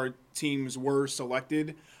All-Star teams were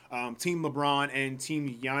selected. Team LeBron and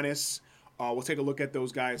Team Giannis. We'll take a look at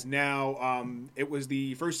those guys now. It was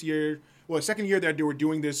the second year that they were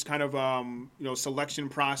doing this kind of selection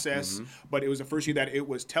process, but it was the first year that it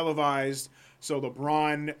was televised. So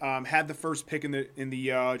LeBron had the first pick in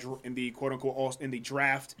the quote unquote in the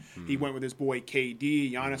draft. He went with his boy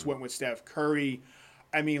KD. Giannis went with Steph Curry.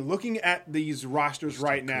 I mean, looking at these rosters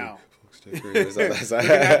right now, man.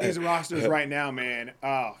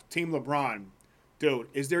 Team LeBron, dude,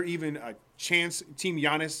 is there even a chance Team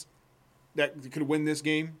Giannis that could win this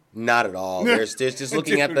game? Not at all. There's just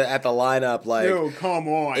looking at the lineup, like, dude, come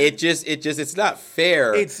on. It's not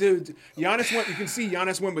fair. Giannis went. You can see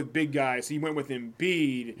Giannis went with big guys. He went with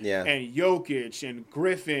Embiid and Jokic and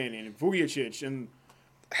Griffin and Vujacic and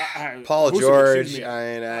Paul Vucevic, George.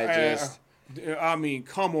 I mean,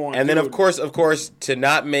 come on. And dude. then, of course, to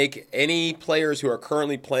not make any players who are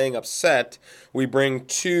currently playing upset, we bring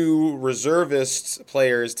two reservist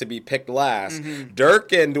players to be picked last.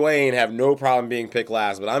 Dirk and Dwayne have no problem being picked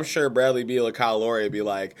last, but I'm sure Bradley Beal and Kyle Lowry would be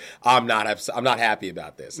like, I'm not happy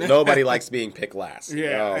about this. Nobody likes being picked last.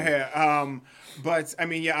 But I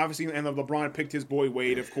mean, obviously, and LeBron picked his boy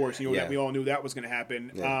Wade, of course. That we all knew that was going to happen.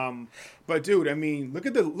 Yeah. But dude, I mean, look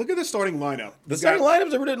at the starting lineup. The starting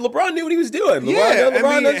lineups, LeBron knew what he was doing.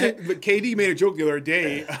 But KD made a joke the other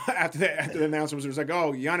day after the announcement. It was like,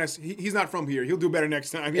 "Oh, Giannis, he's not from here. He'll do better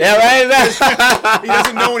next time." He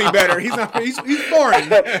doesn't know any better. He's foreign.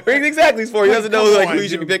 Exactly, he's foreign. He doesn't know who you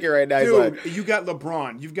should be picking right now. Dude, you got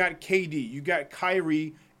LeBron, you've got KD, you got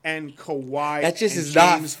Kyrie and Kawhi. That just is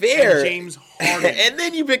not fair. And James Harden. And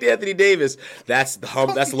then you picked Anthony Davis. That's low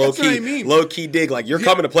what key. I mean. Low key dig. Like, you're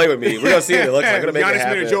coming to play with me. We're gonna see what it looks like. We're gonna make it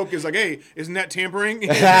happen. Giannis made a joke. Is like, hey, isn't that tampering? But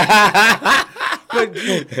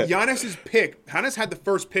dude, Giannis had the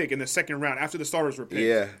first pick in the second round after the starters were picked.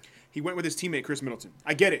 Yeah. He went with his teammate Chris Middleton.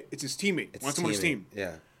 I get it. It's his teammate. Wants him on his team.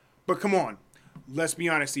 Yeah. But come on. Let's be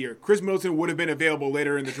honest here. Chris Middleton would have been available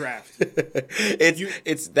later in the draft. That's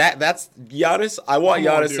Giannis. I want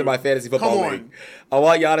Giannis in my fantasy football league. I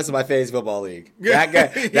want Giannis in my fantasy football league. That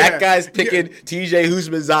guy's picking TJ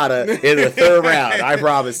Husmanzada in the third round. I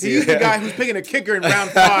promise you. He's the guy who's picking a kicker in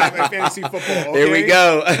round 5 in fantasy football. Okay? There we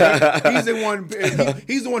go. He's the one.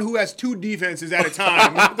 He's the one who has 2 defenses at a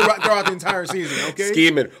time throughout the entire season. Okay.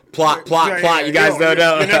 Scheming, plot. You guys don't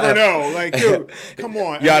know. You never know. Like, dude, come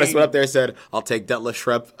on. Giannis went up there and said, "I'll take Detlef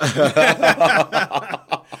Schrempf."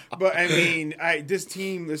 But I mean, this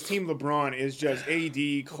team LeBron is just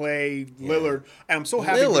AD, Clay, Lillard, and I'm so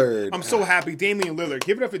happy. I'm so happy, Damian Lillard.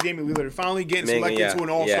 Give it up for Damian Lillard finally getting selected to an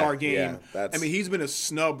All-Star game. I mean, he's been a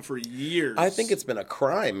snub for years. I think it's been a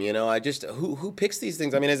crime. Who picks these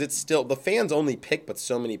things? I mean, is it still the fans only pick, but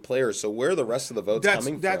so many players? So where are the rest of the votes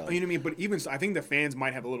coming from? You know what I mean? But even I think the fans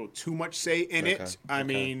might have a little too much say in it. I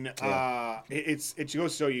mean, it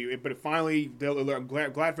goes to show you. But finally, I'm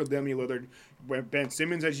glad for Damian Lillard Ben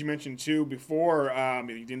Simmons, as you mentioned too before,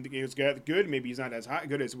 you didn't think he was good. Maybe he's not as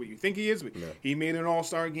good as what you think he is. But he made an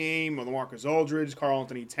All-Star game. LaMarcus Aldridge,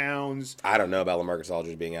 Karl-Anthony Towns. I don't know about LaMarcus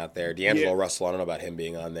Aldridge being out there. D'Angelo Russell, I don't know about him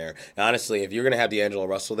being on there. And honestly, if you're going to have D'Angelo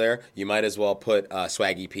Russell there, you might as well put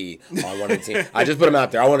Swaggy P on one of the teams. I just put him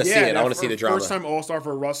out there. I want to see it. I want to see the drama. First-time All-Star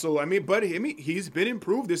for Russell. I mean, he's been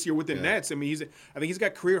improved this year with the Nets. I mean, I think he's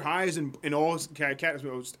got career highs in all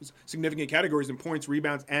significant categories in points,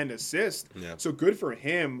 rebounds, and assists. Yeah. So good for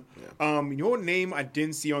him. Yeah. You know what name I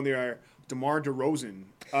didn't see on there? DeMar DeRozan.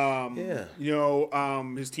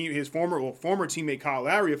 His former teammate Kyle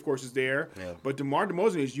Lowry, of course, is there. Yeah. But DeMar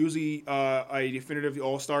DeRozan is usually a definitive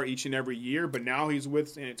All-Star each and every year. But now he's with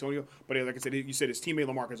San Antonio. But like I said, you said his teammate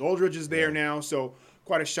LaMarcus Aldridge is there now. So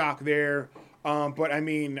quite a shock there. But I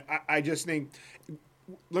mean, I just think.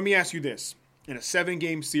 Let me ask you this: in a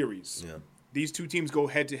 7-game series, these two teams go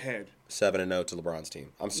head to head. 7-0 to LeBron's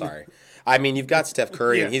team. I'm sorry. I mean, you've got Steph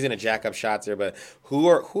Curry, and he's going to jack up shots there, but who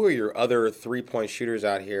are your other 3-point shooters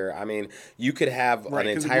out here? I mean, you could have an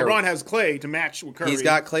entire... LeBron has Clay to match with Curry. He's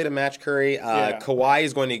got Clay to match Curry. Kawhi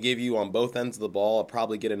is going to give you on both ends of the ball,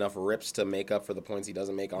 probably get enough rips to make up for the points he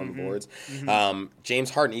doesn't make on the boards. James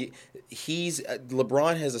Harden,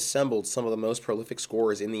 LeBron has assembled some of the most prolific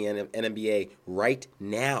scorers in the NBA right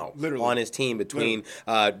now on his team between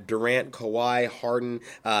Durant, Kawhi, Harden,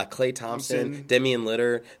 Klay Thompson, Damian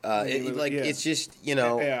Lillard. It's just,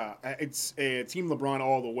 it's Team LeBron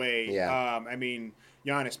all the way. Yeah. I mean,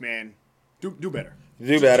 Giannis, man, do better.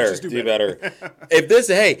 Do better. If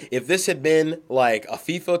this had been like a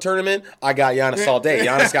FIFA tournament, I got Giannis all day.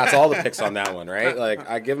 Giannis got all the picks on that one, right? Like,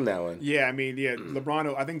 I give him that one. Yeah, I mean,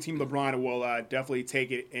 LeBron. I think Team LeBron will definitely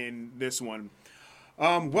take it in this one.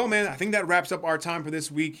 Well, man, I think that wraps up our time for this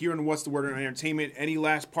week here on What's the Word on Entertainment. Any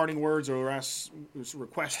last parting words or last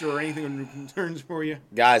request or anything in returns for you?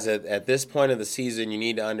 Guys, at this point of the season, you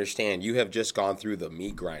need to understand you have just gone through the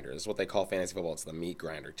meat grinder. This is what they call fantasy football. It's the meat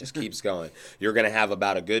grinder. It just keeps going. You're going to have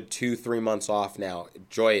about a good 2-3 months off now.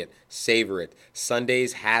 Enjoy it. Savor it.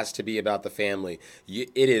 Sundays has to be about the family.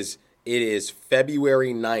 It is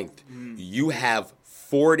February 9th. You have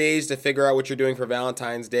 4 days to figure out what you're doing for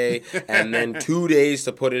Valentine's Day, and then 2 days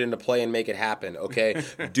to put it into play and make it happen, okay?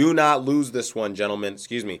 Do not lose this one, gentlemen.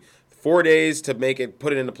 Excuse me. 4 days to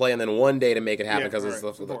put it into play, and then 1 day to make it happen because it's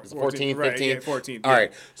the 14th, 15th. Right, 14th. All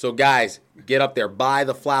right. So, guys, get up there. Buy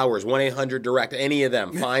the flowers. 1-800-DIRECT. Any of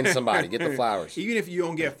them. Find somebody. Get the flowers. Even if you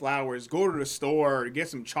don't get flowers, go to the store, get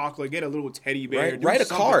some chocolate, get a little teddy bear. Write a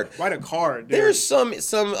card. Write a card. There's some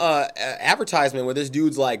advertisement where this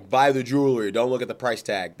dude's like, buy the jewelry. Don't look at the price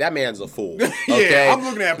tag. That man's a fool. Okay? I'm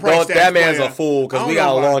looking at price tag. That man's a fool because we got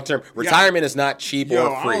a long-term. Retirement is not cheap or free.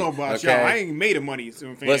 I don't know about y'all. I ain't made of money,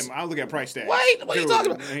 fam. I look at price tag. What are you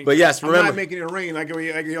talking about? But yes, remember, I'm not making it rain like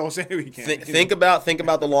you all say we can. Think about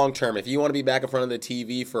the long term. If you want to be back in front of the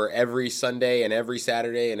TV for every Sunday and every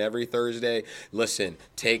Saturday and every Thursday, listen,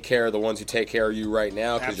 take care of the ones who take care of you right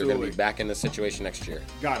now because you're going to be back in this situation next year.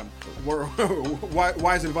 Got him.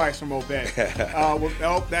 Wise advice from Obed.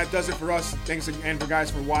 That does it for us. Thanks again,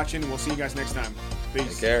 guys, for watching. We'll see you guys next time.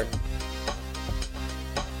 Peace. Take care.